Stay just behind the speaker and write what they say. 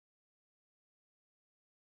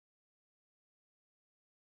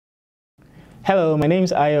Hello, my name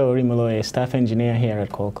is Ayo Rimoloye, staff engineer here at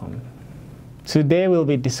Qualcomm. Today we'll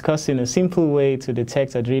be discussing a simple way to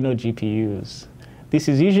detect Adreno GPUs. This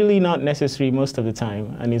is usually not necessary most of the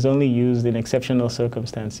time and is only used in exceptional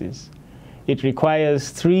circumstances. It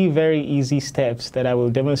requires 3 very easy steps that I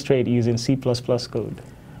will demonstrate using C++ code.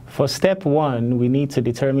 For step 1, we need to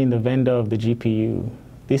determine the vendor of the GPU.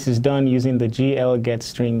 This is done using the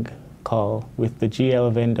glgetString call with the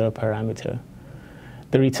glVendor parameter.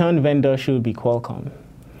 The return vendor should be Qualcomm.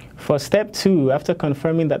 For step 2, after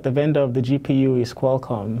confirming that the vendor of the GPU is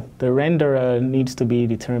Qualcomm, the renderer needs to be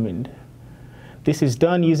determined. This is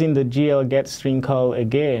done using the glgetString call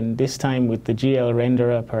again, this time with the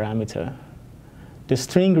glRenderer parameter. The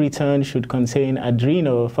string returned should contain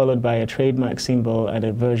Adreno followed by a trademark symbol and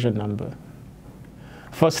a version number.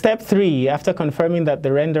 For step 3, after confirming that the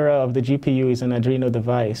renderer of the GPU is an Adreno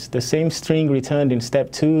device, the same string returned in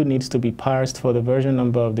step 2 needs to be parsed for the version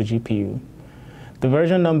number of the GPU. The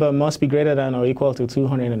version number must be greater than or equal to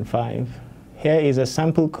 205. Here is a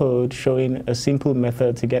sample code showing a simple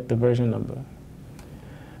method to get the version number.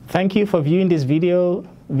 Thank you for viewing this video.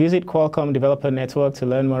 Visit Qualcomm Developer Network to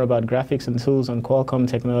learn more about graphics and tools on Qualcomm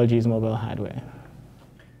Technologies mobile hardware.